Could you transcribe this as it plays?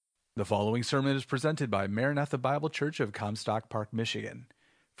The following sermon is presented by Maranatha Bible Church of Comstock Park, Michigan.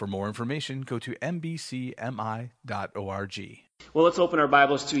 For more information, go to mbcmi.org. Well, let's open our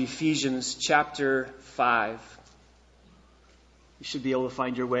Bibles to Ephesians chapter 5. You should be able to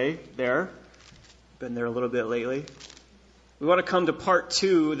find your way there. Been there a little bit lately. We want to come to part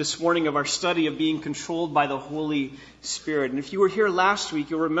 2 this morning of our study of being controlled by the Holy Spirit. And if you were here last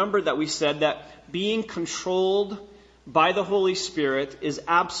week, you'll remember that we said that being controlled by the Holy Spirit is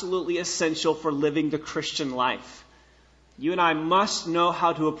absolutely essential for living the Christian life. You and I must know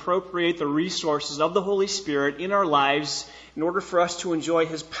how to appropriate the resources of the Holy Spirit in our lives in order for us to enjoy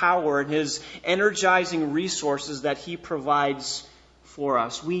His power and His energizing resources that He provides for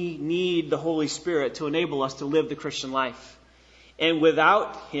us. We need the Holy Spirit to enable us to live the Christian life. And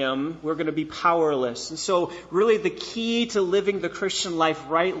without Him, we're going to be powerless. And so really the key to living the Christian life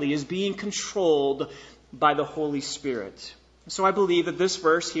rightly is being controlled by the Holy Spirit. So I believe that this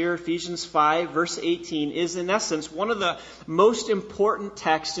verse here, Ephesians 5, verse 18, is in essence one of the most important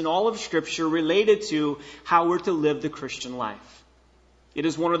texts in all of Scripture related to how we're to live the Christian life. It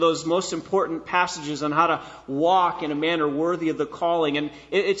is one of those most important passages on how to walk in a manner worthy of the calling. And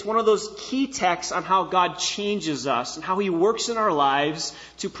it's one of those key texts on how God changes us and how He works in our lives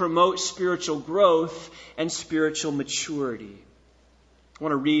to promote spiritual growth and spiritual maturity. I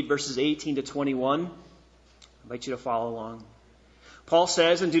want to read verses 18 to 21. I invite you to follow along. Paul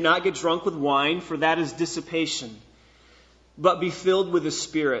says, "And do not get drunk with wine, for that is dissipation, but be filled with the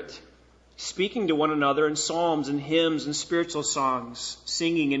Spirit, speaking to one another in psalms and hymns and spiritual songs,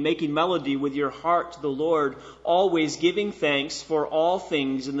 singing and making melody with your heart to the Lord, always giving thanks for all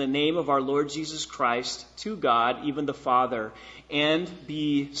things in the name of our Lord Jesus Christ to God, even the Father, and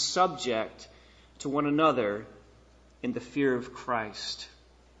be subject to one another in the fear of Christ."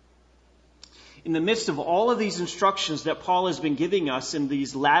 In the midst of all of these instructions that Paul has been giving us in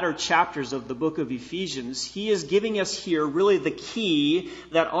these latter chapters of the book of Ephesians, he is giving us here really the key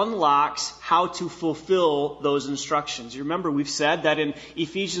that unlocks how to fulfill those instructions. You remember we've said that in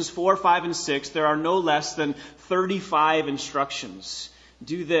Ephesians 4, 5, and 6, there are no less than 35 instructions.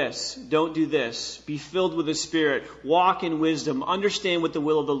 Do this, don't do this, be filled with the Spirit, walk in wisdom, understand what the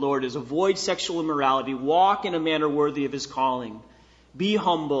will of the Lord is, avoid sexual immorality, walk in a manner worthy of His calling, be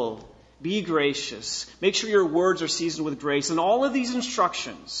humble, be gracious. Make sure your words are seasoned with grace. And all of these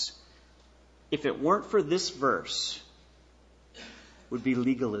instructions, if it weren't for this verse, would be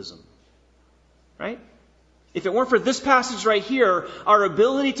legalism. Right? If it weren't for this passage right here, our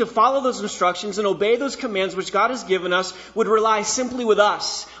ability to follow those instructions and obey those commands which God has given us would rely simply with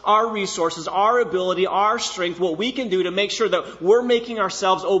us, our resources, our ability, our strength, what we can do to make sure that we're making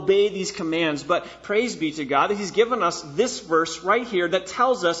ourselves obey these commands. But praise be to God that He's given us this verse right here that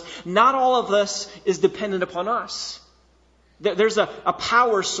tells us not all of this is dependent upon us. There's a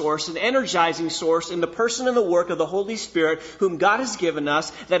power source, an energizing source in the person and the work of the Holy Spirit whom God has given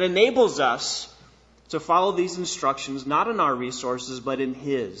us that enables us to follow these instructions, not in our resources, but in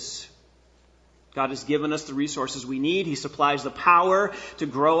His. God has given us the resources we need. He supplies the power to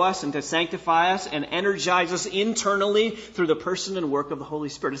grow us and to sanctify us and energize us internally through the person and work of the Holy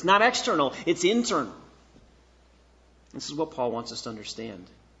Spirit. It's not external, it's internal. This is what Paul wants us to understand.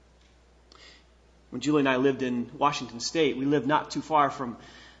 When Julie and I lived in Washington State, we lived not too far from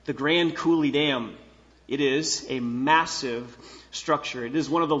the Grand Coulee Dam. It is a massive structure. It is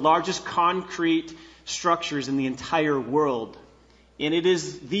one of the largest concrete structures in the entire world. And it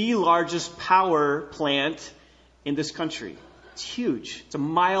is the largest power plant in this country. It's huge. It's a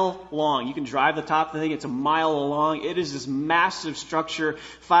mile long. You can drive the top of the thing. It's a mile long. It is this massive structure,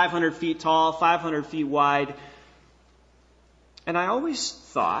 500 feet tall, 500 feet wide. And I always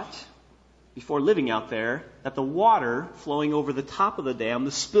thought, before living out there, that the water flowing over the top of the dam,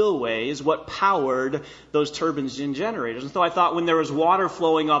 the spillway, is what powered those turbines and generators. And so I thought when there was water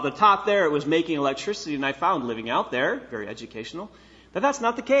flowing off the top there, it was making electricity. And I found living out there, very educational, that that's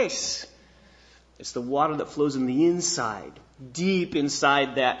not the case. It's the water that flows in the inside, deep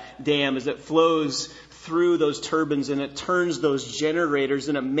inside that dam, as it flows through those turbines and it turns those generators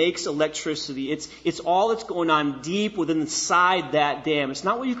and it makes electricity. It's all that's going on deep within inside that dam. It's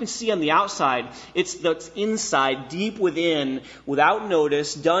not what you can see on the outside. It's that's inside, deep within, without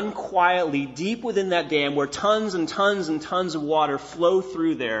notice, done quietly, deep within that dam where tons and tons and tons of water flow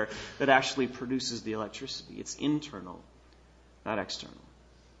through there that actually produces the electricity. It's internal, not external.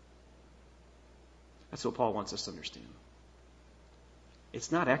 That's what Paul wants us to understand.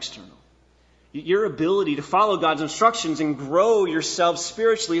 It's not external. Your ability to follow God's instructions and grow yourself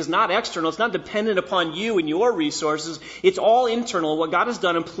spiritually is not external. It's not dependent upon you and your resources. It's all internal. What God has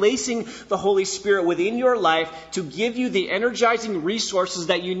done in placing the Holy Spirit within your life to give you the energizing resources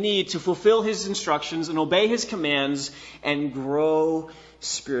that you need to fulfill His instructions and obey His commands and grow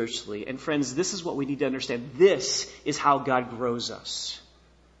spiritually. And friends, this is what we need to understand. This is how God grows us.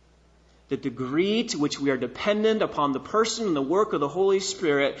 The degree to which we are dependent upon the person and the work of the Holy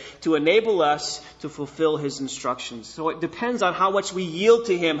Spirit to enable us to fulfill His instructions. So it depends on how much we yield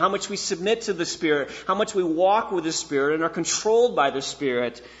to Him, how much we submit to the Spirit, how much we walk with the Spirit and are controlled by the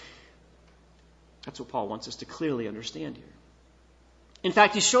Spirit. That's what Paul wants us to clearly understand here. In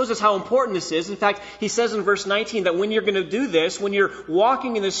fact, he shows us how important this is. In fact, he says in verse 19 that when you're going to do this, when you're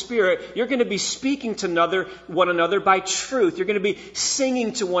walking in the Spirit, you're going to be speaking to one another by truth. You're going to be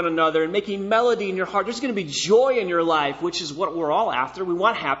singing to one another and making melody in your heart. There's going to be joy in your life, which is what we're all after. We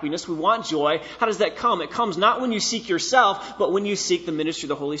want happiness. We want joy. How does that come? It comes not when you seek yourself, but when you seek the ministry of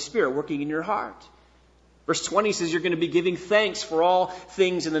the Holy Spirit working in your heart. Verse 20 says you're going to be giving thanks for all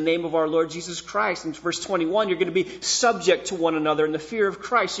things in the name of our Lord Jesus Christ. And verse 21, you're going to be subject to one another in the fear of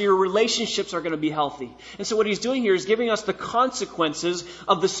Christ. So your relationships are going to be healthy. And so what he's doing here is giving us the consequences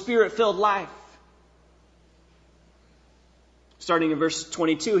of the Spirit-filled life. Starting in verse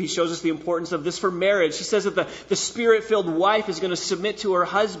 22, he shows us the importance of this for marriage. He says that the Spirit-filled wife is going to submit to her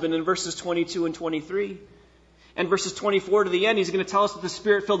husband in verses 22 and 23. And verses 24 to the end, he's going to tell us that the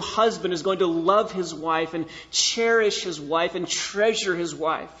Spirit-filled husband is going to love his wife and cherish his wife and treasure his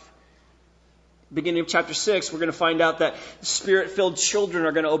wife. Beginning of chapter 6, we're going to find out that Spirit-filled children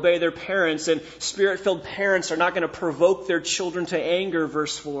are going to obey their parents, and Spirit-filled parents are not going to provoke their children to anger,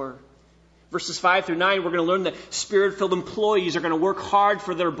 verse 4. Verses 5 through 9, we're going to learn that Spirit-filled employees are going to work hard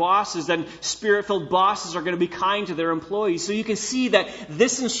for their bosses, and Spirit-filled bosses are going to be kind to their employees. So you can see that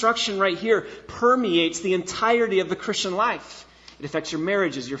this instruction right here permeates the entirety of the Christian life. It affects your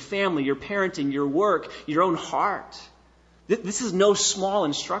marriages, your family, your parenting, your work, your own heart. This is no small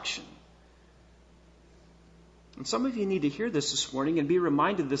instruction. And some of you need to hear this morning and be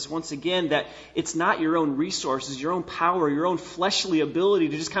reminded this once again that it's not your own resources, your own power, your own fleshly ability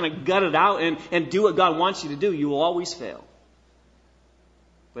to just kind of gut it out and do what God wants you to do. You will always fail.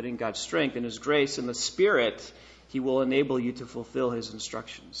 But in God's strength and His grace and the Spirit, He will enable you to fulfill His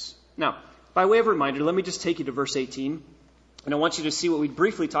instructions. Now, by way of reminder, let me just take you to verse 18. And I want you to see what we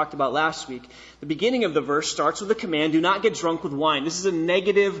briefly talked about last week. The beginning of the verse starts with a command, do not get drunk with wine. This is a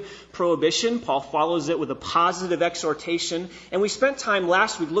negative prohibition. Paul follows it with a positive exhortation. And we spent time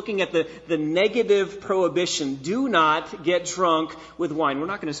last week looking at the negative prohibition. Do not get drunk with wine. We're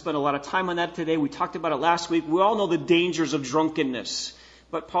not going to spend a lot of time on that today. We talked about it last week. We all know the dangers of drunkenness.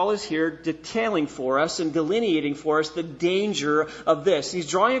 But Paul is here detailing for us and delineating for us the danger of this. He's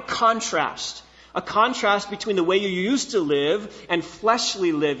drawing a contrast between the way you used to live and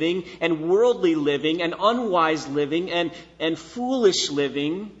fleshly living and worldly living and unwise living and foolish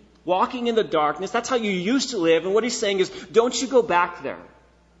living, walking in the darkness. That's how you used to live. And what he's saying is, don't you go back there.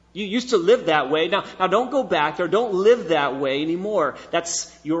 You used to live that way. Now don't go back there. Don't live that way anymore.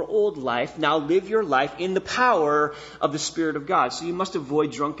 That's your old life. Now live your life in the power of the Spirit of God. So you must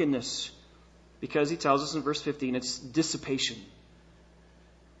avoid drunkenness because he tells us in verse 15, it's dissipation.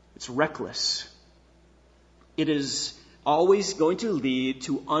 It's reckless. It is always going to lead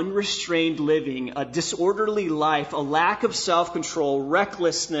to unrestrained living, a disorderly life, a lack of self-control,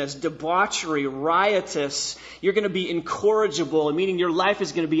 recklessness, debauchery, riotous. You're going to be incorrigible, meaning your life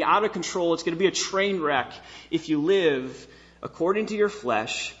is going to be out of control. It's going to be a train wreck if you live according to your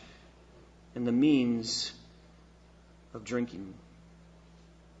flesh and the means of drinking.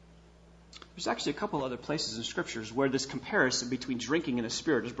 There's actually a couple other places in Scriptures where this comparison between drinking and the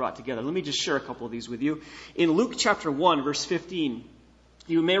Spirit is brought together. Let me just share a couple of these with you. In Luke chapter 1, verse 15,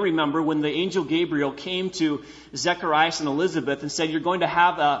 you may remember when the angel Gabriel came to Zechariah and Elizabeth and said, you're going to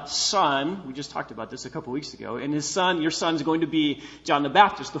have a son. We just talked about this a couple weeks ago. And your son is going to be John the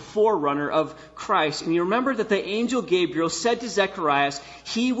Baptist, the forerunner of Christ. And you remember that the angel Gabriel said to Zechariah,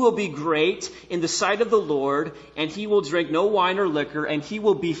 he will be great in the sight of the Lord, and he will drink no wine or liquor, and he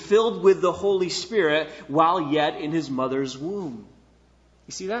will be filled with the Holy Spirit while yet in his mother's womb.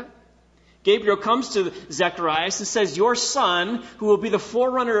 You see that? Gabriel comes to Zechariah and says, your son, who will be the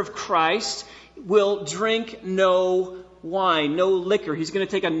forerunner of Christ, will drink no wine, no liquor. He's going to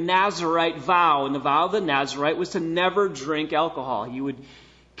take a Nazirite vow. And the vow of the Nazirite was to never drink alcohol. He would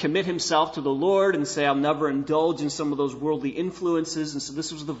commit himself to the Lord and say, I'll never indulge in some of those worldly influences. And so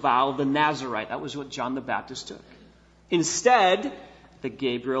this was the vow of the Nazirite. That was what John the Baptist took. Instead, that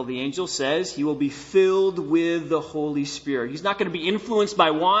Gabriel, the angel, says he will be filled with the Holy Spirit. He's not going to be influenced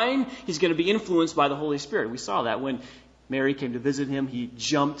by wine. He's going to be influenced by the Holy Spirit. We saw that when Mary came to visit him. He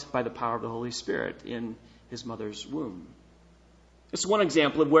jumped by the power of the Holy Spirit in his mother's womb. It's one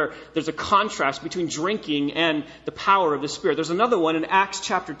example of where there's a contrast between drinking and the power of the Spirit. There's another one in Acts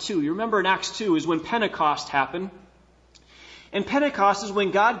chapter 2. You remember in Acts 2 is when Pentecost happened. And Pentecost is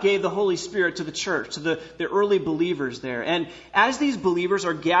when God gave the Holy Spirit to the church, to the early believers there. And as these believers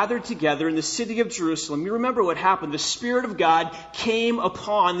are gathered together in the city of Jerusalem, you remember what happened. The Spirit of God came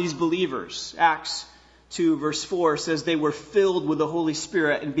upon these believers. Acts 2 verse 4 says they were filled with the Holy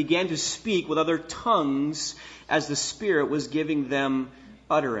Spirit and began to speak with other tongues as the Spirit was giving them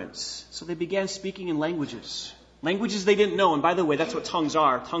utterance. So they began speaking in languages. Languages they didn't know. And by the way, that's what tongues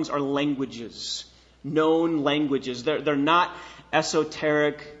are. Tongues are languages. Known languages. They're not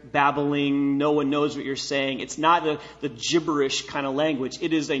esoteric, babbling, no one knows what you're saying. It's not the gibberish kind of language.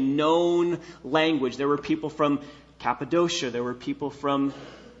 It is a known language. There were people from Cappadocia. There were people from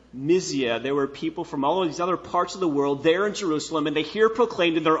Mysia. There were people from all of these other parts of the world there in Jerusalem, and they hear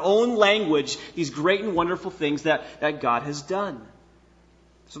proclaimed in their own language these great and wonderful things that God has done.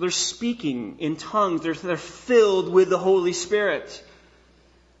 So they're speaking in tongues. They're filled with the Holy Spirit.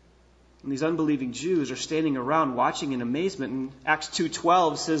 And these unbelieving Jews are standing around watching in amazement. And Acts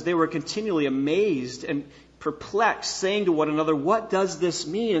 2:12 says they were continually amazed and perplexed, saying to one another, "What does this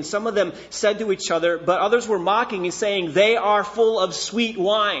mean?" And some of them said to each other, but others were mocking and saying, "They are full of sweet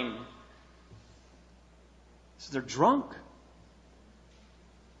wine." So they're drunk.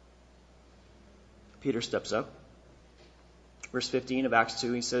 Peter steps up. Verse 15 of Acts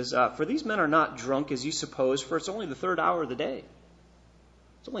 2, he says, "For these men are not drunk as you suppose, for it's only the third hour of the day.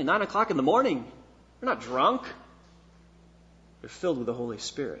 It's only 9 o'clock in the morning. They're not drunk. They're filled with the Holy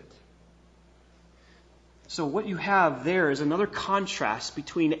Spirit." So what you have there is another contrast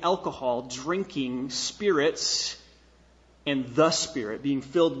between alcohol, drinking, spirits, and the Spirit, being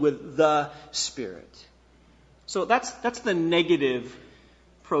filled with the Spirit. So that's the negative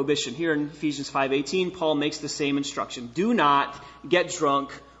prohibition. Here in Ephesians 5:18, Paul makes the same instruction. Do not get drunk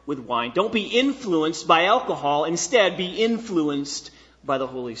with wine. Don't be influenced by alcohol. Instead, be influenced by the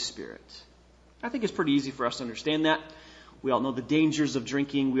Holy Spirit. I think it's pretty easy for us to understand that. We all know the dangers of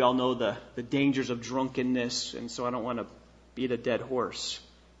drinking. We all know the dangers of drunkenness. And so I don't want to beat a dead horse.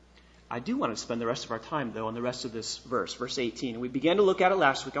 I do want to spend the rest of our time, though, on the rest of this verse, verse 18. We began to look at it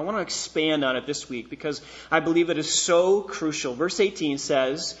last week. I want to expand on it this week because I believe it is so crucial. Verse 18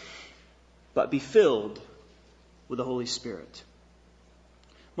 says, "But be filled with the Holy Spirit."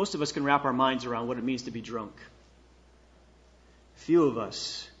 Most of us can wrap our minds around what it means to be drunk. Few of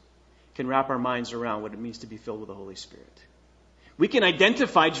us can wrap our minds around what it means to be filled with the Holy Spirit. We can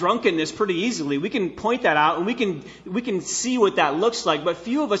identify drunkenness pretty easily. We can point that out and we can see what that looks like. But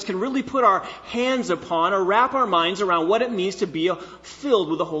few of us can really put our hands upon or wrap our minds around what it means to be filled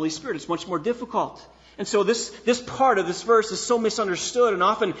with the Holy Spirit. It's much more difficult. And so this part of this verse is so misunderstood and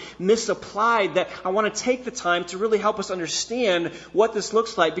often misapplied that I want to take the time to really help us understand what this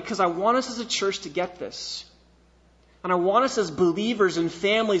looks like, because I want us as a church to get this. And I want us as believers and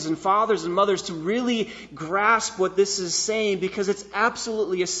families and fathers and mothers to really grasp what this is saying, because it's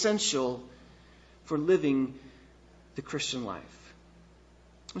absolutely essential for living the Christian life.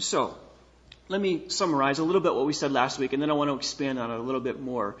 So, let me summarize a little bit what we said last week, and then I want to expand on it a little bit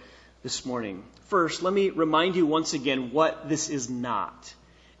more this morning. First, let me remind you once again what this is not.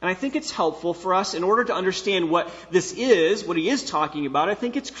 And I think it's helpful for us, in order to understand what this is, what he is talking about, I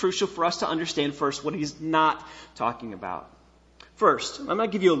think it's crucial for us to understand first what he's not talking about. First, I'm going to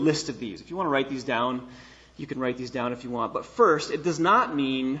give you a list of these. If you want to write these down, you can write these down if you want. But first, it does not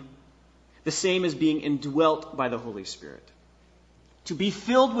mean the same as being indwelt by the Holy Spirit. To be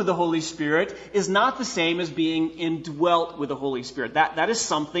filled with the Holy Spirit is not the same as being indwelt with the Holy Spirit. That is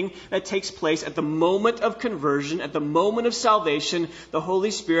something that takes place at the moment of conversion, at the moment of salvation. The Holy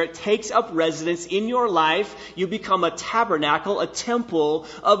Spirit takes up residence in your life. You become a tabernacle, a temple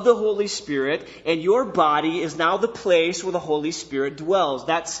of the Holy Spirit, and your body is now the place where the Holy Spirit dwells.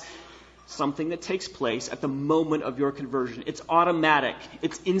 That's something that takes place at the moment of your conversion. It's automatic.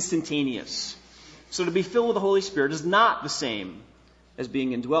 It's instantaneous. So to be filled with the Holy Spirit is not the same as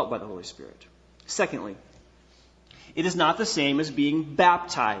being indwelt by the Holy Spirit. Secondly, it is not the same as being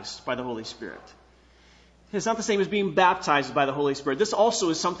baptized by the Holy Spirit. It's not the same as being baptized by the Holy Spirit. This also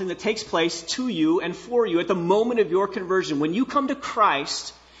is something that takes place to you and for you at the moment of your conversion. When you come to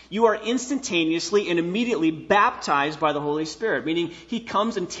Christ, you are instantaneously and immediately baptized by the Holy Spirit, meaning He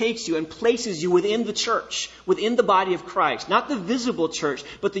comes and takes you and places you within the church, within the body of Christ. Not the visible church,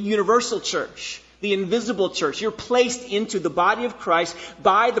 but the universal church. the invisible church. You're placed into the body of Christ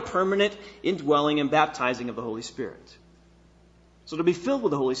by the permanent indwelling and baptizing of the Holy Spirit. So to be filled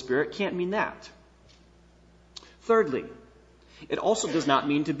with the Holy Spirit can't mean that. Thirdly, it also does not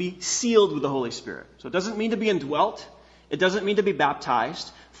mean to be sealed with the Holy Spirit. So it doesn't mean to be indwelt. It doesn't mean to be baptized.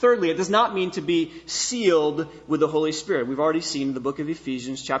 Thirdly, it does not mean to be sealed with the Holy Spirit. We've already seen in the book of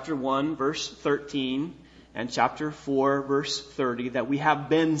Ephesians, chapter 1, verse 13, and chapter 4, verse 30, that we have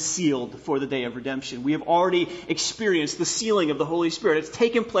been sealed for the day of redemption. We have already experienced the sealing of the Holy Spirit. It's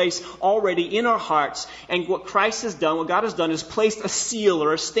taken place already in our hearts. And what Christ has done, what God has done, is placed a seal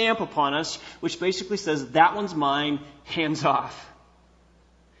or a stamp upon us, which basically says, that one's mine, hands off.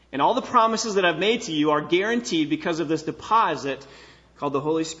 And all the promises that I've made to you are guaranteed because of this deposit called the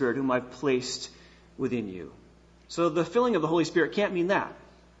Holy Spirit, whom I've placed within you. So the filling of the Holy Spirit can't mean that.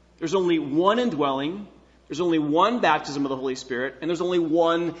 There's only one indwelling, there's only one baptism of the Holy Spirit, and there's only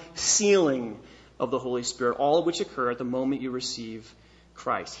one sealing of the Holy Spirit, all of which occur at the moment you receive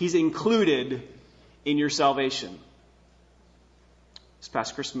Christ. He's included in your salvation. This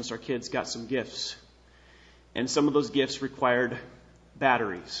past Christmas, our kids got some gifts, and some of those gifts required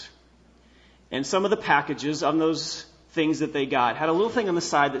batteries. And some of the packages on those things that they got had a little thing on the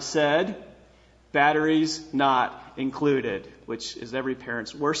side that said, batteries not included, which is every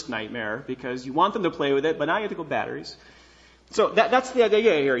parent's worst nightmare because you want them to play with it, but now you have to go batteries. So that's the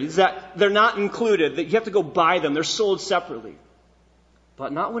idea here, is that they're not included, that you have to go buy them. They're sold separately.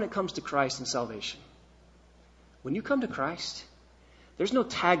 But not when it comes to Christ and salvation. When you come to Christ, there's no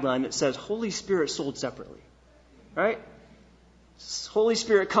tagline that says Holy Spirit sold separately. Right? Holy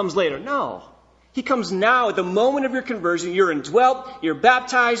Spirit comes later. No. He comes now at the moment of your conversion. You're indwelt, you're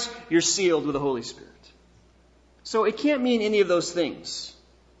baptized, you're sealed with the Holy Spirit. So it can't mean any of those things.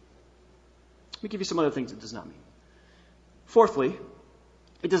 Let me give you some other things it does not mean. Fourthly,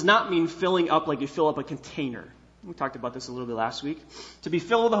 it does not mean filling up like you fill up a container. We talked about this a little bit last week. To be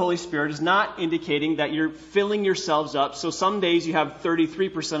filled with the Holy Spirit is not indicating that you're filling yourselves up. So some days you have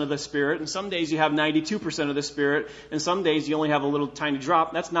 33% of the Spirit, and some days you have 92% of the Spirit, and some days you only have a little tiny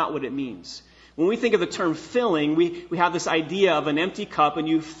drop. That's not what it means. When we think of the term filling, we have this idea of an empty cup and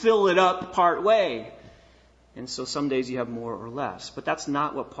you fill it up part way. And so some days you have more or less. But that's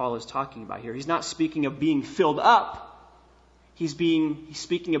not what Paul is talking about here. He's not speaking of being filled up. He's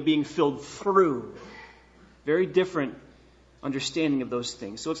speaking of being filled through. Very different understanding of those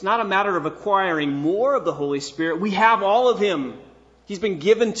things. So it's not a matter of acquiring more of the Holy Spirit. We have all of Him. He's been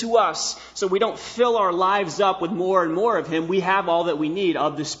given to us. So we don't fill our lives up with more and more of Him. We have all that we need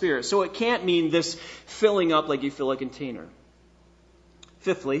of the Spirit. So it can't mean this filling up like you fill a container.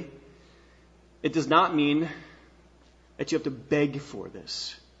 Fifthly, it does not mean that you have to beg for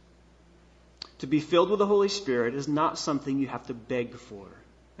this. To be filled with the Holy Spirit is not something you have to beg for.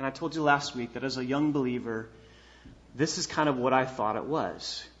 And I told you last week that as a young believer, this is kind of what I thought it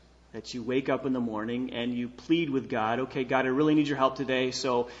was. That you wake up in the morning and you plead with God, okay, God, I really need your help today,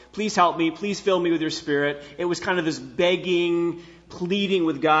 so please help me, please fill me with your Spirit. It was kind of this begging, pleading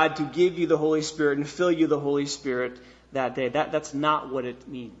with God to give you the Holy Spirit and fill you the Holy Spirit that day. That's not what it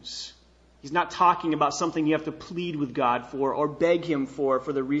means. He's not talking about something you have to plead with God for or beg Him for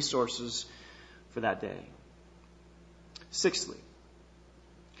the resources for that day. Sixthly,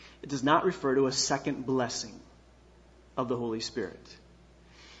 it does not refer to a second blessing of the Holy Spirit.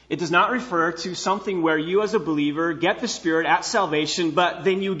 It does not refer to something where you as a believer get the Spirit at salvation, but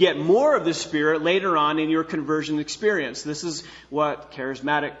then you get more of the Spirit later on in your conversion experience. This is what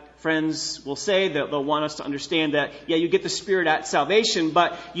charismatic friends will say. They'll want us to understand that, yeah, you get the Spirit at salvation,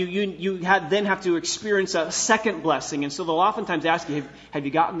 but you then have to experience a second blessing. And so they'll oftentimes ask you, have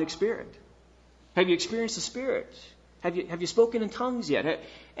you gotten the Spirit? Have you experienced the Spirit? Have you spoken in tongues yet?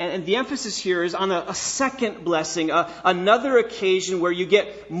 And the emphasis here is on a second blessing, another occasion where you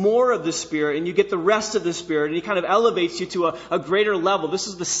get more of the Spirit and you get the rest of the Spirit, and He kind of elevates you to a greater level. This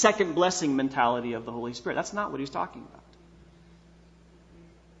is the second blessing mentality of the Holy Spirit. That's not what He's talking about.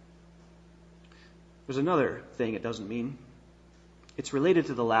 There's another thing it doesn't mean. It's related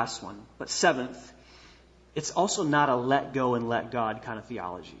to the last one. But seventh, it's also not a let go and let God kind of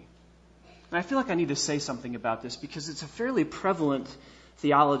theology. And I feel like I need to say something about this because it's a fairly prevalent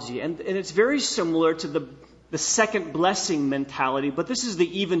theology. And it's very similar to the second blessing mentality, but this is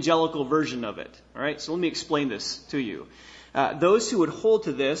the evangelical version of it. All right, so let me explain this to you. Those who would hold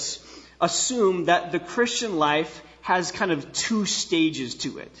to this assume that the Christian life has kind of two stages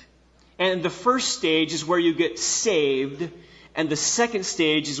to it. And the first stage is where you get saved, and the second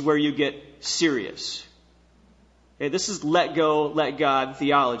stage is where you get serious. Okay, this is let go, let God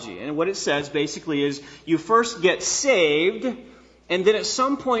theology. And what it says basically is you first get saved, And then at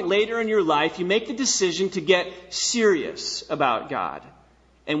some point later in your life, you make the decision to get serious about God.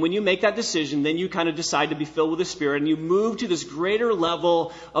 And when you make that decision, then you kind of decide to be filled with the Spirit and you move to this greater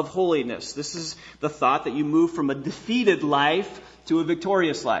level of holiness. This is the thought that you move from a defeated life to a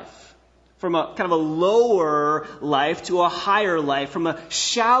victorious life. From a kind of a lower life to a higher life. From a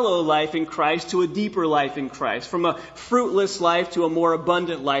shallow life in Christ to a deeper life in Christ. From a fruitless life to a more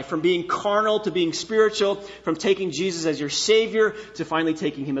abundant life. From being carnal to being spiritual. From taking Jesus as your Savior to finally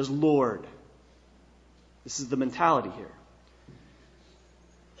taking Him as Lord. This is the mentality here.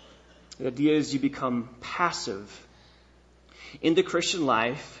 The idea is you become passive in the Christian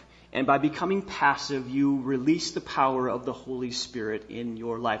life. And by becoming passive, you release the power of the Holy Spirit in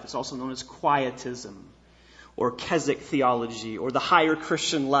your life. It's also known as quietism, or Keswick theology, or the higher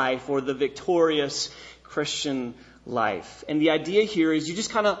Christian life, or the victorious Christian life. And the idea here is you just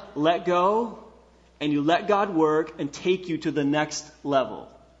kind of let go, and you let God work and take you to the next level.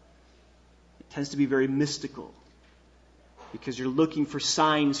 It tends to be very mystical, because you're looking for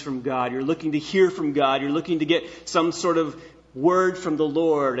signs from God. You're looking to hear from God. You're looking to get some sort of word from the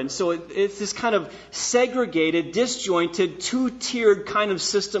Lord. And so it's this kind of segregated, disjointed, two-tiered kind of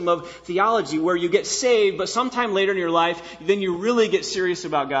system of theology where you get saved, but sometime later in your life, then you really get serious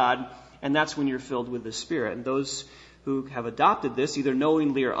about God, and that's when you're filled with the Spirit. And those who have adopted this, either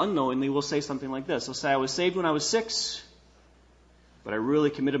knowingly or unknowingly, will say something like this. They'll say, I was saved when I was 6, but I really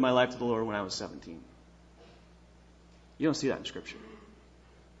committed my life to the Lord when I was 17. You don't see that in Scripture.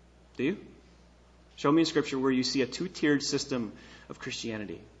 Do you? Show me in Scripture where you see a two-tiered system of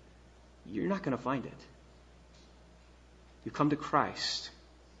Christianity. You're not going to find it. You come to Christ,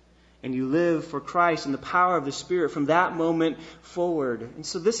 and you live for Christ and the power of the Spirit from that moment forward. And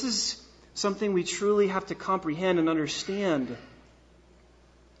so this is something we truly have to comprehend and understand.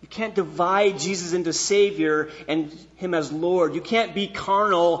 You can't divide Jesus into Savior and Him as Lord. You can't be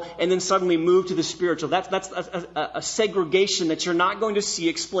carnal and then suddenly move to the spiritual. That's a segregation that you're not going to see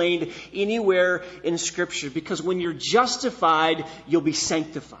explained anywhere in Scripture. Because when you're justified, you'll be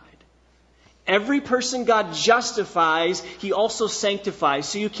sanctified. Every person God justifies, He also sanctifies.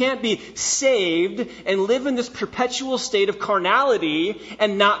 So you can't be saved and live in this perpetual state of carnality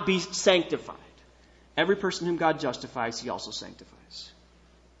and not be sanctified. Every person whom God justifies, He also sanctifies.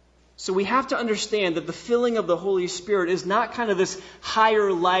 So we have to understand that the filling of the Holy Spirit is not kind of this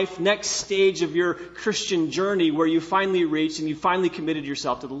higher life, next stage of your Christian journey where you finally reached and you finally committed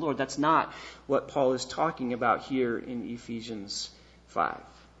yourself to the Lord. That's not what Paul is talking about here in Ephesians 5.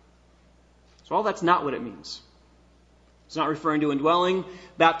 So all that's not what it means. It's not referring to indwelling,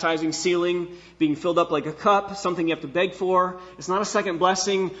 baptizing, sealing, being filled up like a cup, something you have to beg for. It's not a second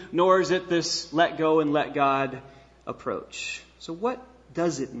blessing, nor is it this let go and let God approach. So what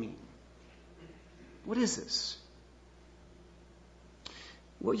does it mean? What is this?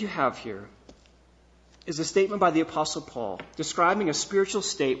 What you have here is a statement by the Apostle Paul describing a spiritual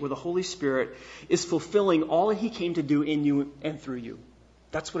state where the Holy Spirit is fulfilling all that He came to do in you and through you.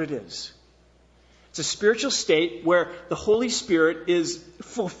 That's what it is. It's a spiritual state where the Holy Spirit is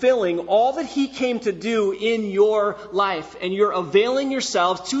fulfilling all that He came to do in your life. And you're availing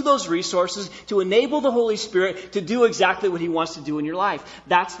yourselves to those resources to enable the Holy Spirit to do exactly what He wants to do in your life.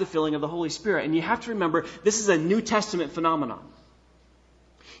 That's the filling of the Holy Spirit. And you have to remember, this is a New Testament phenomenon.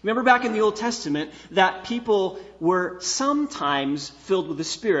 Remember back in the Old Testament that people were sometimes filled with the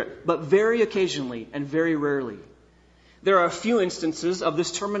Spirit, but very occasionally and very rarely. There are a few instances of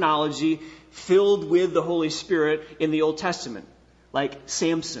this terminology, filled with the Holy Spirit, in the Old Testament. Like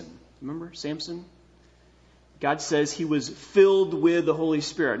Samson. Remember Samson? God says he was filled with the Holy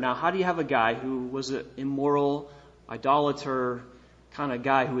Spirit. Now, how do you have a guy who was an immoral, idolater kind of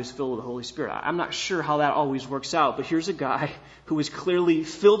guy who is filled with the Holy Spirit? I'm not sure how that always works out, but here's a guy who was clearly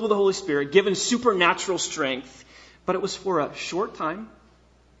filled with the Holy Spirit, given supernatural strength, but it was for a short time,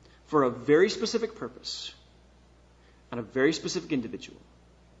 for a very specific purpose, and a very specific individual.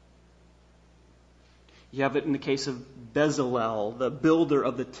 You have it in the case of Bezalel, the builder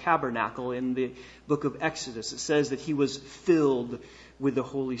of the tabernacle in the book of Exodus. It says that he was filled with the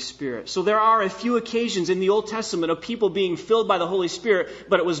Holy Spirit. So there are a few occasions in the Old Testament of people being filled by the Holy Spirit,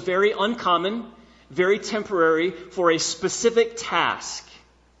 but it was very uncommon, very temporary, for a specific task.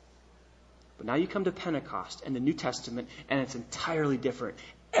 But now you come to Pentecost and the New Testament, and it's entirely different.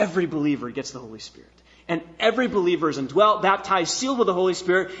 Every believer gets the Holy Spirit. And every believer is indwelt, baptized, sealed with the Holy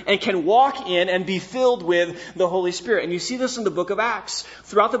Spirit, and can walk in and be filled with the Holy Spirit. And you see this in the book of Acts.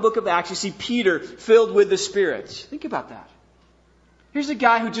 Throughout the book of Acts, you see Peter filled with the Spirit. Think about that. Here's a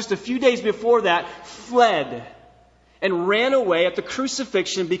guy who just a few days before that fled and ran away at the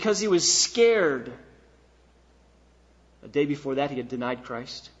crucifixion because he was scared. A day before that, he had denied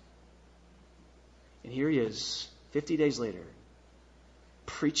Christ. And here he is, 50 days later,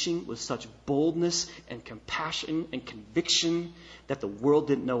 preaching with such boldness and compassion and conviction that the world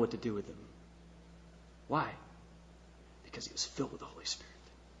didn't know what to do with him. Why? Because he was filled with the Holy Spirit.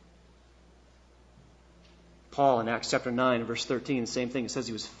 Paul in Acts chapter 9, verse 13, the same thing. It says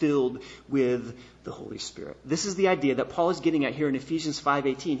he was filled with the Holy Spirit. This is the idea that Paul is getting at here in Ephesians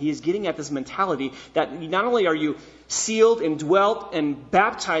 5:18. He is getting at this mentality that not only are you sealed and dwelt and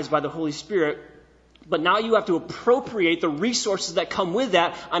baptized by the Holy Spirit, but now you have to appropriate the resources that come with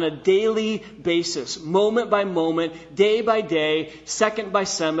that on a daily basis, moment by moment, day by day, second by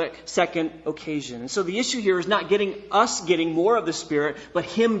second occasion. And so the issue here is not getting more of the Spirit, but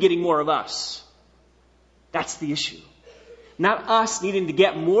Him getting more of us. That's the issue. Not us needing to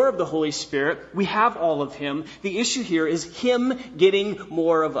get more of the Holy Spirit. We have all of Him. The issue here is Him getting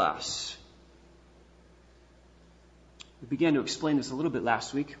more of us. We began to explain this a little bit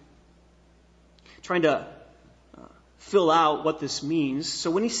last week, trying to fill out what this means.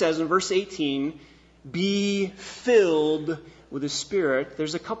 So when he says in verse 18, be filled with the Spirit,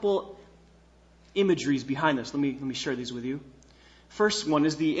 there's a couple imageries behind this. Let me share these with you. First one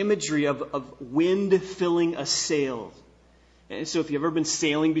is the imagery of wind filling a sail. And so if you've ever been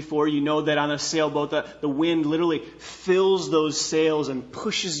sailing before, you know that on a sailboat, the wind literally fills those sails and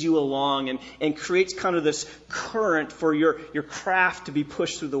pushes you along and creates kind of this current for your craft to be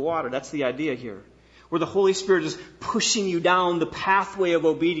pushed through the water. That's the idea here. Where the Holy Spirit is pushing you down the pathway of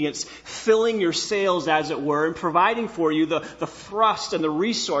obedience, filling your sails, as it were, and providing for you the thrust and the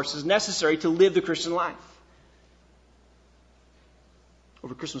resources necessary to live the Christian life.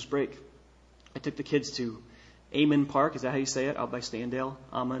 Over Christmas break, I took the kids to Amen Park. Is that how you say it? Out by Standale?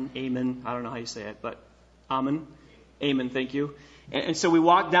 Amen. I don't know how you say it, but Amen. Amen, thank you. And so we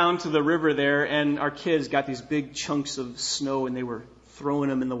walked down to the river there, and our kids got these big chunks of snow, and they were throwing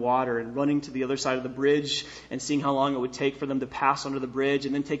them in the water and running to the other side of the bridge and seeing how long it would take for them to pass under the bridge,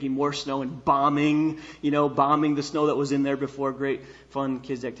 and then taking more snow and bombing the snow that was in there before. Great fun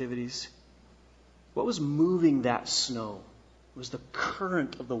kids activities. What was moving that snow? It was the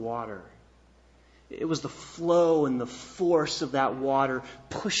current of the water. It was the flow and the force of that water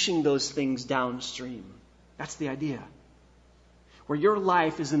pushing those things downstream. That's the idea. Where your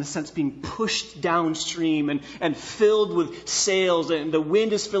life is in a sense being pushed downstream and filled with sails, and the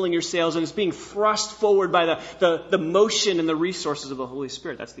wind is filling your sails, and it's being thrust forward by the motion and the resources of the Holy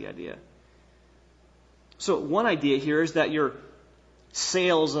Spirit. That's the idea. So one idea here is that your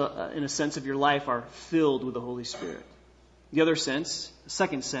sails, in a sense of your life, are filled with the Holy Spirit. The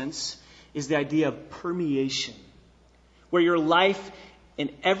second sense, is the idea of permeation, where your life and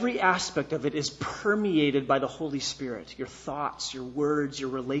every aspect of it is permeated by the Holy Spirit. Your thoughts, your words, your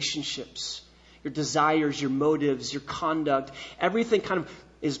relationships, your desires, your motives, your conduct, everything kind of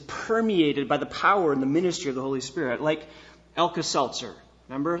is permeated by the power and the ministry of the Holy Spirit. Like Alka-Seltzer.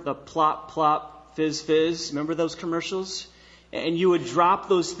 Remember the plop, plop, fizz, fizz? Remember those commercials? And you would drop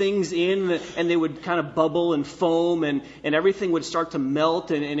those things in, and they would kind of bubble and foam, and everything would start to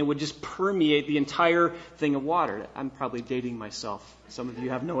melt, and it would just permeate the entire thing of water. I'm probably dating myself. Some of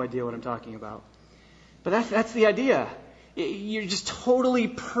you have no idea what I'm talking about. But that's the idea. You're just totally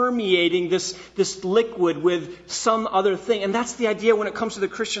permeating this liquid with some other thing. And that's the idea when it comes to the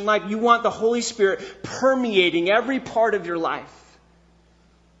Christian life. You want the Holy Spirit permeating every part of your life,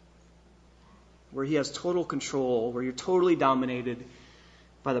 where He has total control, where you're totally dominated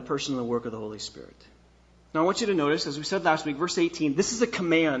by the person and the work of the Holy Spirit. Now I want you to notice, as we said last week, verse 18, this is a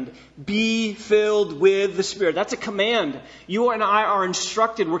command. Be filled with the Spirit. That's a command. You and I are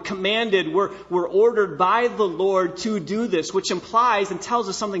instructed, we're commanded, we're ordered by the Lord to do this, which implies and tells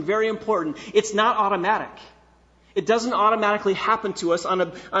us something very important. It's not automatic. It doesn't automatically happen to us on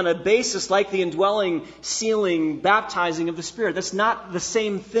a basis like the indwelling, sealing, baptizing of the Spirit. That's not the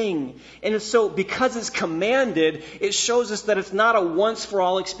same thing. And so because it's commanded, it shows us that it's not a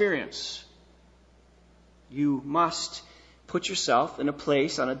once-for-all experience. You must put yourself in a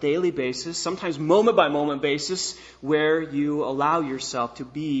place on a daily basis, sometimes moment-by-moment basis, where you allow yourself to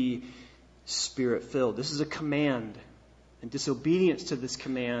be Spirit-filled. This is a command. And disobedience to this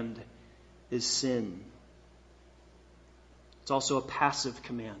command is sin. It's also a passive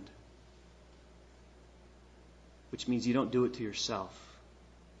command, which means you don't do it to yourself.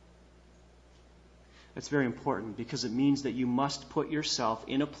 That's very important because it means that you must put yourself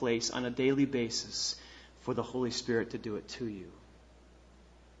in a place on a daily basis for the Holy Spirit to do it to you.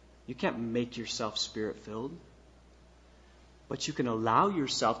 You can't make yourself Spirit-filled, but you can allow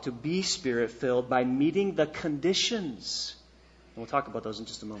yourself to be Spirit-filled by meeting the conditions. And we'll talk about those in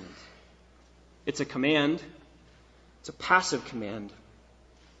just a moment. It's a command. It's a passive command.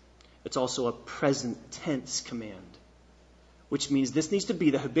 It's also a present tense command, which means this needs to be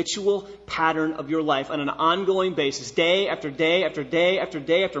the habitual pattern of your life on an ongoing basis, day after day after day after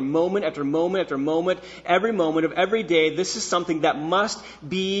day after moment after moment after moment, every moment of every day. This is something that must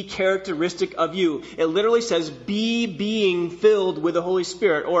be characteristic of you. It literally says, be being filled with the Holy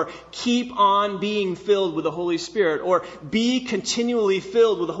Spirit, or keep on being filled with the Holy Spirit, or be continually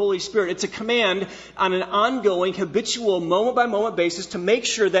filled with the Holy Spirit. It's a command on an ongoing, habitual, moment-by-moment basis to make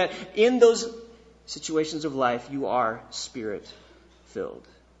sure that in those situations of life, you are Spirit-filled.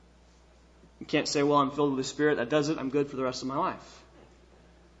 You can't say, well, I'm filled with the Spirit. That does it. I'm good for the rest of my life.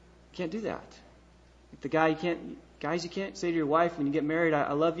 You can't do that. Guys, you can't say to your wife when you get married,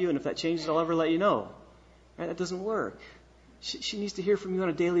 I love you, and if that changes, I'll ever let you know. Right? That doesn't work. She needs to hear from you on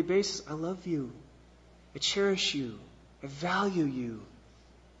a daily basis. I love you. I cherish you. I value you.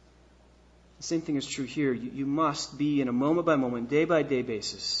 The same thing is true here. You must be in a moment-by-moment, day-by-day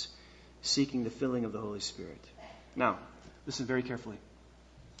basis seeking the filling of the Holy Spirit. Now, listen very carefully.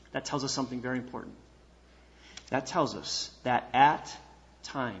 That tells us something very important. That tells us that at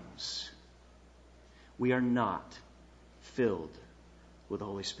times we are not filled with the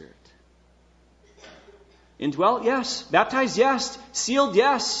Holy Spirit. Indwelt, yes. Baptized, yes. Sealed,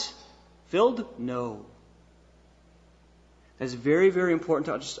 yes. Filled, no. That's very, very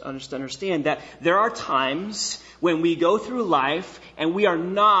important to understand that there are times when we go through life and we are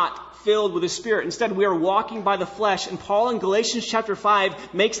not filled with the Spirit. Instead, we are walking by the flesh. And Paul in Galatians chapter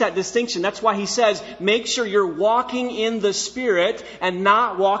 5 makes that distinction. That's why he says, make sure you're walking in the Spirit and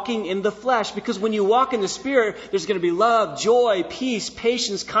not walking in the flesh. Because when you walk in the Spirit, there's going to be love, joy, peace,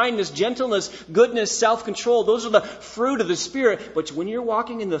 patience, kindness, gentleness, goodness, self-control. Those are the fruit of the Spirit. But when you're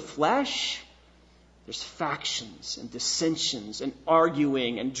walking in the flesh, there's factions and dissensions and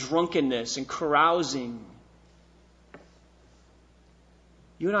arguing and drunkenness and carousing.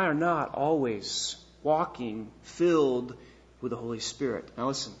 You and I are not always walking filled with the Holy Spirit. Now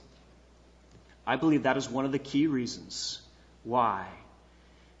listen, I believe that is one of the key reasons why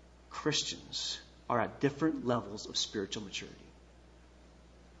Christians are at different levels of spiritual maturity.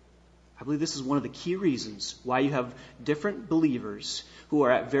 I believe this is one of the key reasons why you have different believers who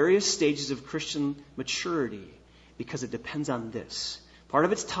are at various stages of Christian maturity, because it depends on this. Part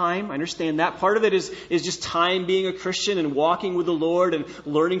of it's time, I understand that. Part of it is just time being a Christian and walking with the Lord and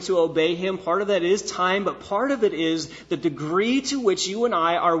learning to obey Him. Part of that is time, but part of it is the degree to which you and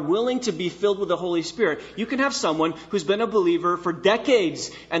I are willing to be filled with the Holy Spirit. You can have someone who's been a believer for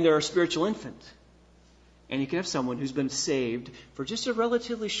decades and they're a spiritual infant. And you can have someone who's been saved for just a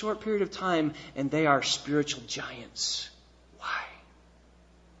relatively short period of time and they are spiritual giants. Why?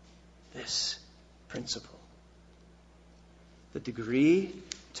 This principle. The degree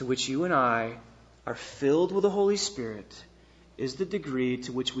to which you and I are filled with the Holy Spirit is the degree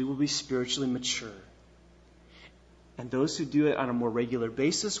to which we will be spiritually mature. And those who do it on a more regular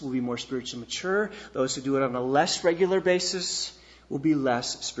basis will be more spiritually mature. Those who do it on a less regular basis will be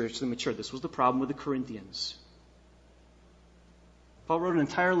less spiritually mature. This was the problem with the Corinthians. Paul wrote an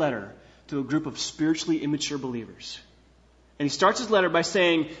entire letter to a group of spiritually immature believers. And he starts his letter by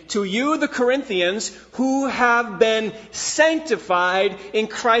saying, to you, the Corinthians, who have been sanctified in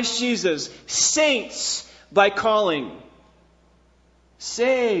Christ Jesus. Saints by calling.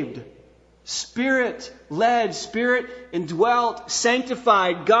 Saved. Spirit-led. Spirit-indwelt.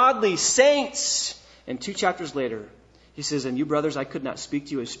 Sanctified. Godly. Saints. And 2 chapters later, he says, and you brothers, I could not speak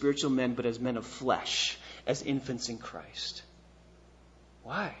to you as spiritual men, but as men of flesh. As infants in Christ.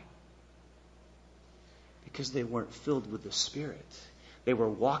 Why? Because they weren't filled with the Spirit. They were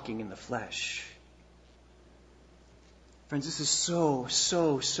walking in the flesh. Friends, this is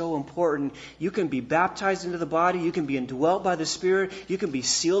so important. You can be baptized into the body. You can be indwelt by the Spirit. You can be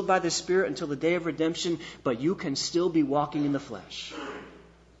sealed by the Spirit until the day of redemption. But you can still be walking in the flesh.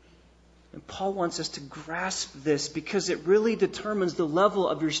 And Paul wants us to grasp this because it really determines the level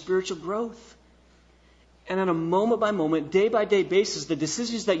of your spiritual growth. And on a moment-by-moment, day-by-day basis, the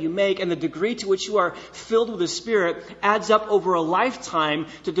decisions that you make and the degree to which you are filled with the Spirit adds up over a lifetime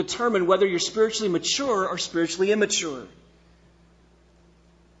to determine whether you're spiritually mature or spiritually immature.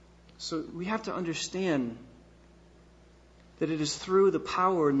 So we have to understand that it is through the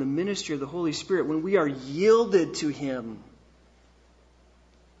power and the ministry of the Holy Spirit, when we are yielded to Him,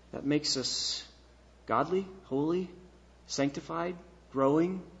 that makes us godly, holy, sanctified,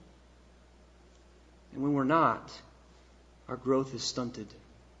 growing. And when we're not, our growth is stunted.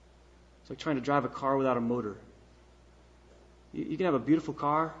 It's like trying to drive a car without a motor. You can have a beautiful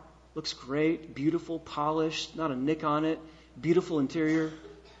car, looks great, beautiful, polished, not a nick on it, beautiful interior.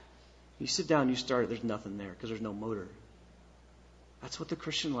 You sit down, you start, there's nothing there because there's no motor. That's what the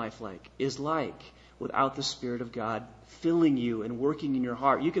Christian life is like without the Spirit of God filling you and working in your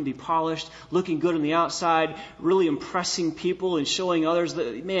heart. You can be polished, looking good on the outside, really impressing people and showing others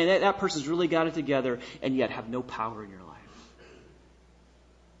that, man, that person's really got it together, and yet have no power in your life.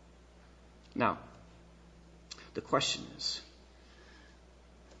 Now, the question is,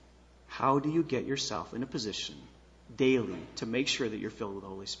 how do you get yourself in a position daily to make sure that you're filled with the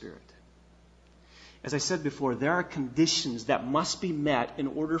Holy Spirit? As I said before, there are conditions that must be met in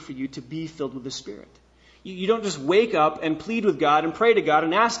order for you to be filled with the Spirit. You don't just wake up and plead with God and pray to God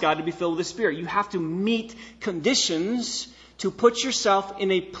and ask God to be filled with the Spirit. You have to meet conditions to put yourself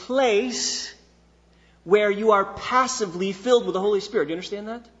in a place where you are passively filled with the Holy Spirit. Do you understand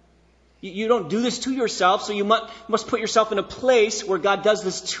that? You don't do this to yourself, so you must put yourself in a place where God does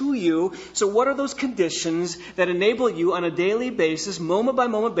this to you. So what are those conditions that enable you on a daily basis, moment by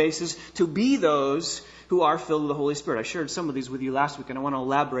moment basis, to be those who are filled with the Holy Spirit? I shared some of these with you last week, and I want to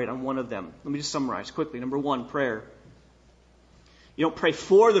elaborate on one of them. Let me just summarize quickly. Number 1, prayer. You don't pray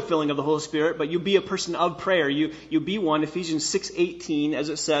for the filling of the Holy Spirit, but you be a person of prayer. You be one. Ephesians 6:18, as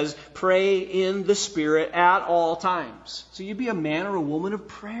it says, pray in the Spirit at all times. So you be a man or a woman of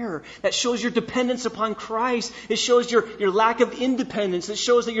prayer. That shows your dependence upon Christ. It shows your lack of independence. It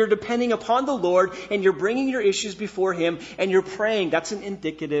shows that you're depending upon the Lord and you're bringing your issues before Him and you're praying. That's an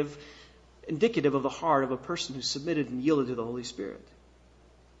indicative of the heart of a person who's submitted and yielded to the Holy Spirit.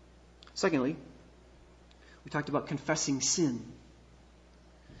 Secondly, we talked about confessing sin.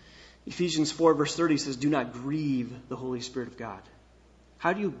 Ephesians 4 verse 30 says, do not grieve the Holy Spirit of God.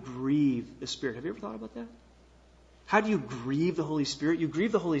 How do you grieve the Spirit? Have you ever thought about that? How do you grieve the Holy Spirit? You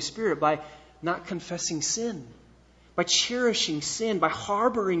grieve the Holy Spirit by not confessing sin, by cherishing sin, by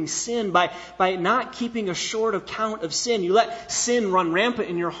harboring sin, by not keeping a short account of sin. You let sin run rampant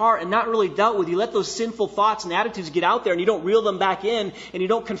in your heart and not really dealt with. You let those sinful thoughts and attitudes get out there and you don't reel them back in and you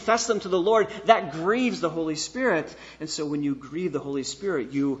don't confess them to the Lord. That grieves the Holy Spirit. And so when you grieve the Holy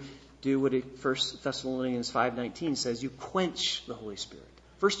Spirit, you do what 1 Thessalonians 5:19 says, you quench the Holy Spirit.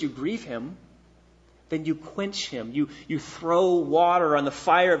 First you grieve Him, then you quench Him. You throw water on the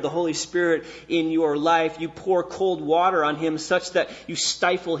fire of the Holy Spirit in your life. You pour cold water on Him such that you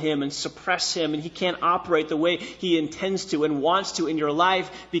stifle Him and suppress Him and He can't operate the way He intends to and wants to in your life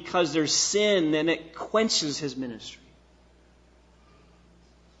because there's sin and it quenches His ministry.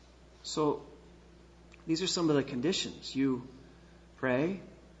 So these are some of the conditions. You pray.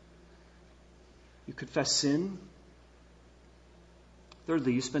 You confess sin.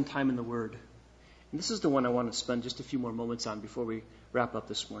 Thirdly, you spend time in the Word. And this is the one I want to spend just a few more moments on before we wrap up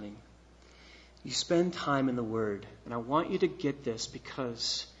this morning. You spend time in the Word. And I want you to get this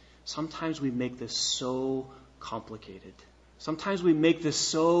because sometimes we make this so complicated. Sometimes we make this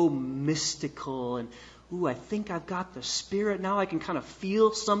so mystical and, ooh, I think I've got the Spirit now. I can kind of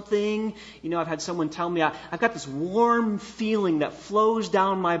feel something. You know, I've had someone tell me, I've got this warm feeling that flows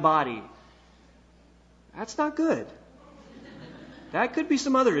down my body. That's not good. That could be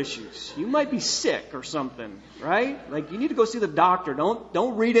some other issues. You might be sick or something, right? Like you need to go see the doctor.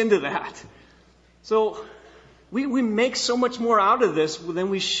 Don't read into that. So we make so much more out of this than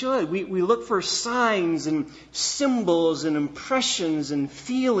we should. We look for signs and symbols and impressions and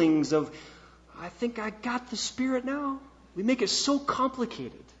feelings of, I think I got the Spirit now. We make it so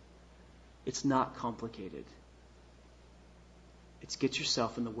complicated. It's not complicated. It's get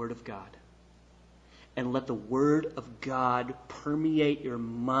yourself in the Word of God. And let the Word of God permeate your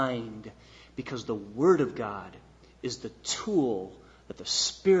mind because the Word of God is the tool that the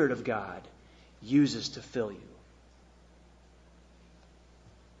Spirit of God uses to fill you.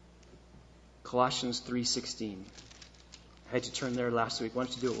 Colossians 3:16. I had to turn there last week. Why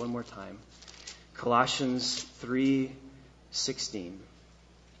don't you do it one more time? Colossians 3:16.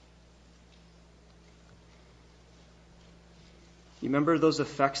 You remember those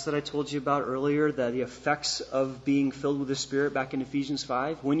effects that I told you about earlier, the effects of being filled with the Spirit back in Ephesians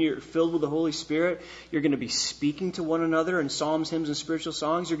 5? When you're filled with the Holy Spirit, you're going to be speaking to one another in psalms, hymns, and spiritual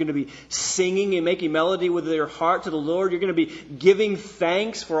songs. You're going to be singing and making melody with your heart to the Lord. You're going to be giving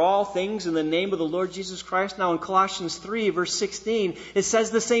thanks for all things in the name of the Lord Jesus Christ. Now in Colossians 3, verse 16, it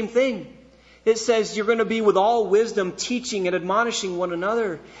says the same thing. It says you're going to be with all wisdom teaching and admonishing one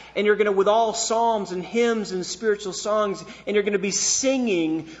another. And you're going to with all psalms and hymns and spiritual songs. And you're going to be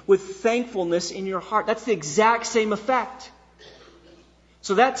singing with thankfulness in your heart. That's the exact same effect.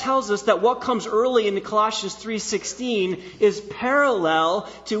 So that tells us that what comes early in Colossians 3:16 is parallel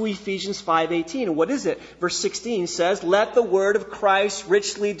to Ephesians 5:18. And what is it? Verse 16 says, "Let the word of Christ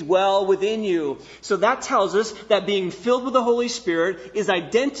richly dwell within you." So that tells us that being filled with the Holy Spirit is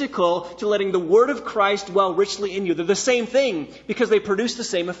identical to letting the word of Christ dwell richly in you. They're the same thing because they produce the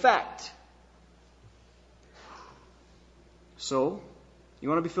same effect. So, you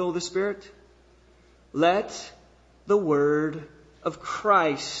want to be filled with the Spirit? Let the word of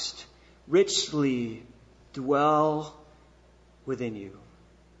Christ richly dwell within you. You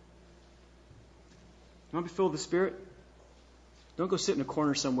want to be filled with the Spirit? Don't go sit in a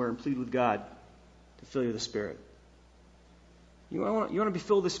corner somewhere and plead with God to fill you with the Spirit. You want to be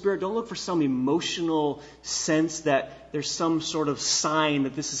filled with the Spirit? Don't look for some emotional sense that there's some sort of sign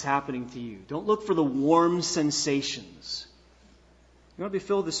that this is happening to you. Don't look for the warm sensations. You want to be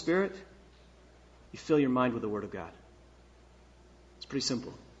filled with the Spirit? You fill your mind with the Word of God. It's pretty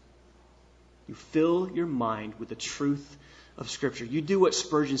simple. You fill your mind with the truth of Scripture. You do what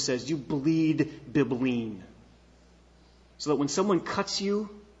Spurgeon says. You bleed bibline. So that when someone cuts you,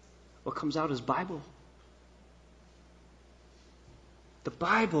 what comes out is Bible. The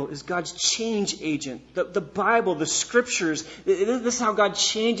Bible is God's change agent. The Bible, the Scriptures, this is how God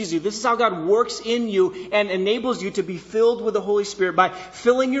changes you. This is how God works in you and enables you to be filled with the Holy Spirit by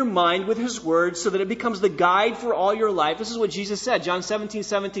filling your mind with His Word so that it becomes the guide for all your life. This is what Jesus said, John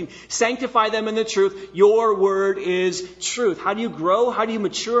 17:17. "Sanctify them in the truth. Your Word is truth." How do you grow? How do you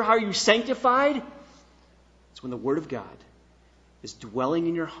mature? How are you sanctified? It's when the Word of God is dwelling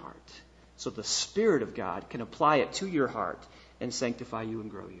in your heart so the Spirit of God can apply it to your heart and sanctify you and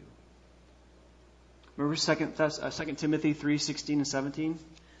grow you. Remember 2 Timothy 3:16 and 17?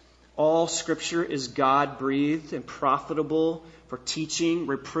 "All Scripture is God-breathed and profitable for teaching,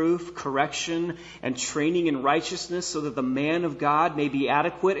 reproof, correction, and training in righteousness, so that the man of God may be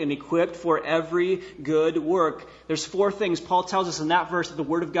adequate and equipped for every good work." There's 4 things Paul tells us in that verse that the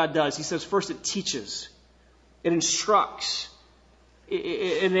Word of God does. He says, first, it teaches. It instructs.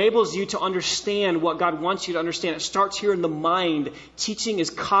 It enables you to understand what God wants you to understand. It starts here in the mind. Teaching is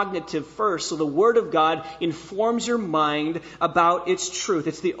cognitive first. So the Word of God informs your mind about its truth.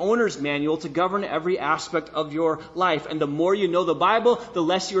 It's the owner's manual to govern every aspect of your life. And the more you know the Bible, the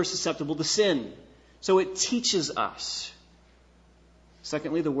less you are susceptible to sin. So it teaches us.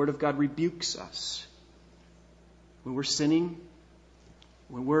 Secondly, the Word of God rebukes us. When we're sinning,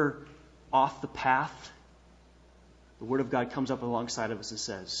 when we're off the path, the Word of God comes up alongside of us and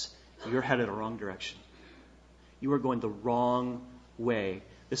says, "You're headed a wrong direction. You are going the wrong way.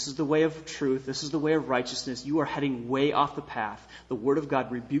 This is the way of truth. This is the way of righteousness. You are heading way off the path." The Word of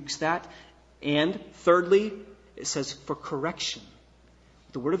God rebukes that. And thirdly, it says for correction.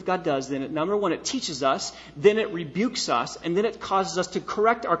 What the Word of God does, then, number one, it teaches us, then it rebukes us, and then it causes us to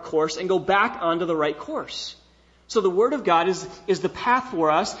correct our course and go back onto the right course. So the Word of God is the path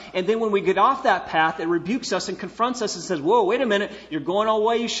for us, and then when we get off that path, it rebukes us and confronts us and says, "Whoa, wait a minute, you're going a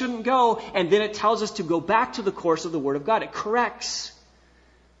way you shouldn't go," and then it tells us to go back to the course of the Word of God. It corrects.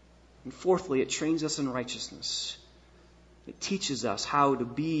 And fourthly, it trains us in righteousness. It teaches us how to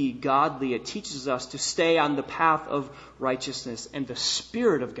be godly. It teaches us to stay on the path of righteousness. And the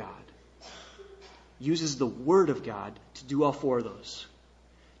Spirit of God uses the Word of God to do all 4 of those.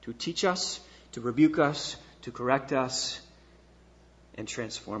 To teach us, to rebuke us, to correct us, and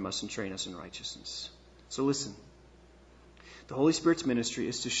transform us and train us in righteousness. So listen, the Holy Spirit's ministry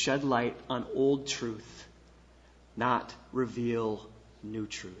is to shed light on old truth, not reveal new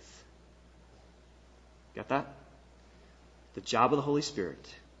truth. Got that? The job of the Holy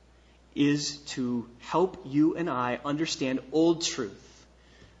Spirit is to help you and I understand old truth,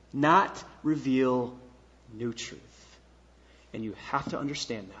 not reveal new truth. And you have to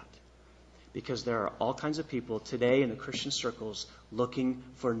understand that. Because there are all kinds of people today in the Christian circles looking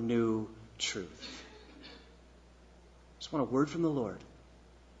for new truth. I just want a word from the Lord.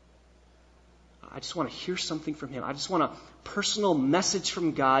 I just want to hear something from Him. I just want a personal message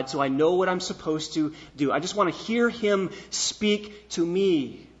from God so I know what I'm supposed to do. I just want to hear Him speak to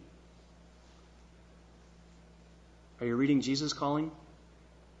me. Are you reading Jesus Calling?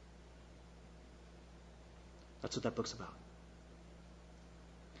 That's what that book's about.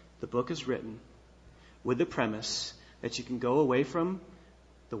 The book is written with the premise that you can go away from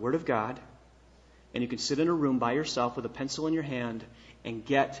the Word of God and you can sit in a room by yourself with a pencil in your hand and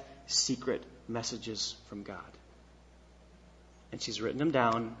get secret messages from God. And she's written them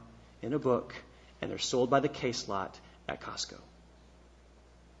down in a book and they're sold by the case lot at Costco.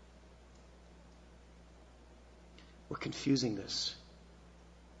 We're confusing this.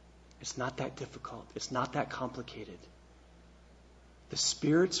 It's not that difficult. It's not that complicated. The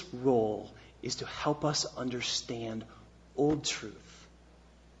Spirit's role is to help us understand old truth,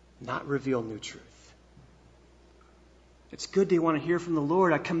 not reveal new truth. It's good to want to hear from the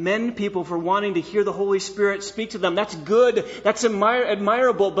Lord. I commend people for wanting to hear the Holy Spirit speak to them. That's good. That's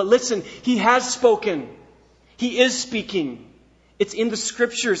admirable. But listen, He has spoken. He is speaking. It's in the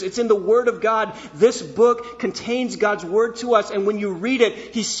Scriptures. It's in the Word of God. This book contains God's Word to us. And when you read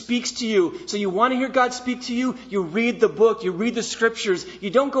it, He speaks to you. So you want to hear God speak to you? You read the book. You read the Scriptures.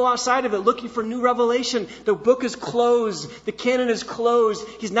 You don't go outside of it looking for new revelation. The book is closed. The canon is closed.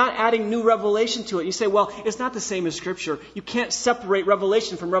 He's not adding new revelation to it. You say, well, it's not the same as Scripture. You can't separate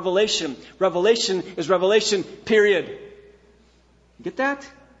revelation from revelation. Revelation is revelation, period. Get that?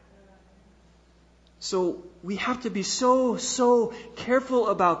 So we have to be so careful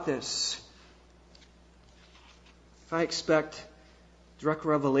about this. If I expect direct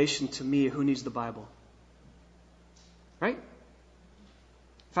revelation to me, who needs the Bible? Right?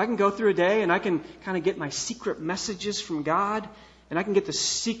 If I can go through a day and I can kind of get my secret messages from God, and I can get the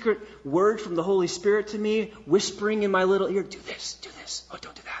secret word from the Holy Spirit to me, whispering in my little ear, do this. Oh,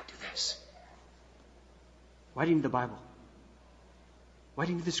 don't do that, do this. Why do you need the Bible? Why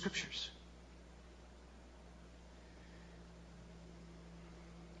do you need the Scriptures?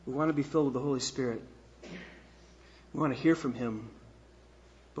 We want to be filled with the Holy Spirit. We want to hear from Him.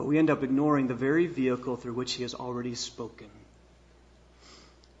 But we end up ignoring the very vehicle through which He has already spoken.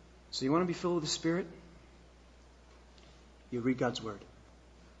 So you want to be filled with the Spirit? You read God's Word.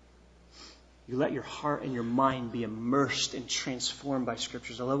 You let your heart and your mind be immersed and transformed by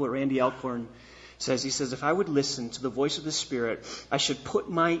Scriptures. I love what Randy Alcorn says. He says, if I would listen to the voice of the Spirit, I should put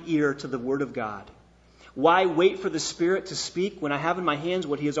my ear to the Word of God. Why wait for the Spirit to speak when I have in my hands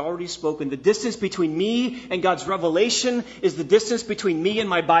what He has already spoken? The distance between me and God's revelation is the distance between me and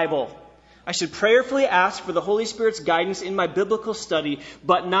my Bible. I should prayerfully ask for the Holy Spirit's guidance in my biblical study,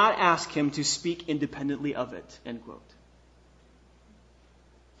 but not ask Him to speak independently of it. End quote.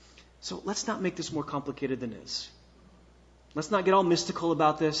 So let's not make this more complicated than it is. Let's not get all mystical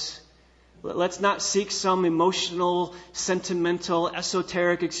about this. Let's not seek some emotional, sentimental,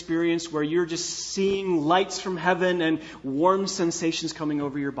 esoteric experience where you're just seeing lights from heaven and warm sensations coming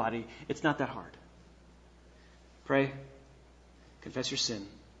over your body. It's not that hard. Pray, confess your sin,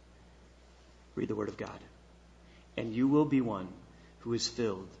 read the Word of God, and you will be one who is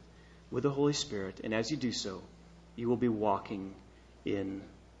filled with the Holy Spirit. And as you do so, you will be walking in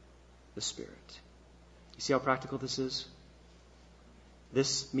the Spirit. You see how practical this is?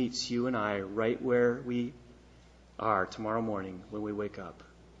 This meets you and I right where we are tomorrow morning when we wake up.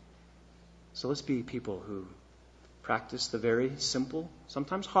 So let's be people who practice the very simple,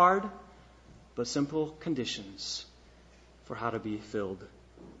 sometimes hard, but simple conditions for how to be filled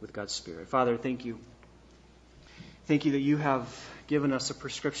with God's Spirit. Father, thank you. Thank you that you have given us a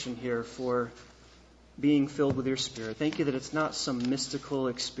prescription here for being filled with your Spirit. Thank you that it's not some mystical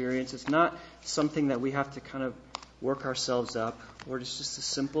experience. It's not something that we have to kind of work ourselves up. Lord, it's just the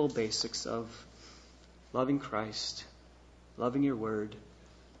simple basics of loving Christ, loving your word,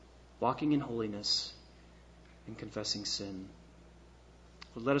 walking in holiness, and confessing sin.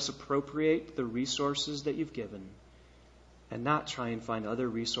 Lord, let us appropriate the resources that you've given and not try and find other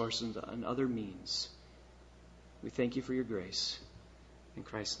resources and other means. We thank you for your grace. In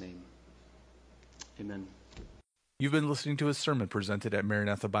Christ's name, amen. You've been listening to a sermon presented at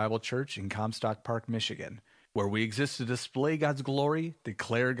Maranatha Bible Church in Comstock Park, Michigan, where we exist to display God's glory,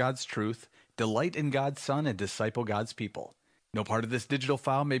 declare God's truth, delight in God's Son, and disciple God's people. No part of this digital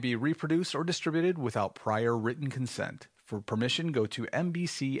file may be reproduced or distributed without prior written consent. For permission, go to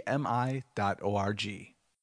mbcmi.org.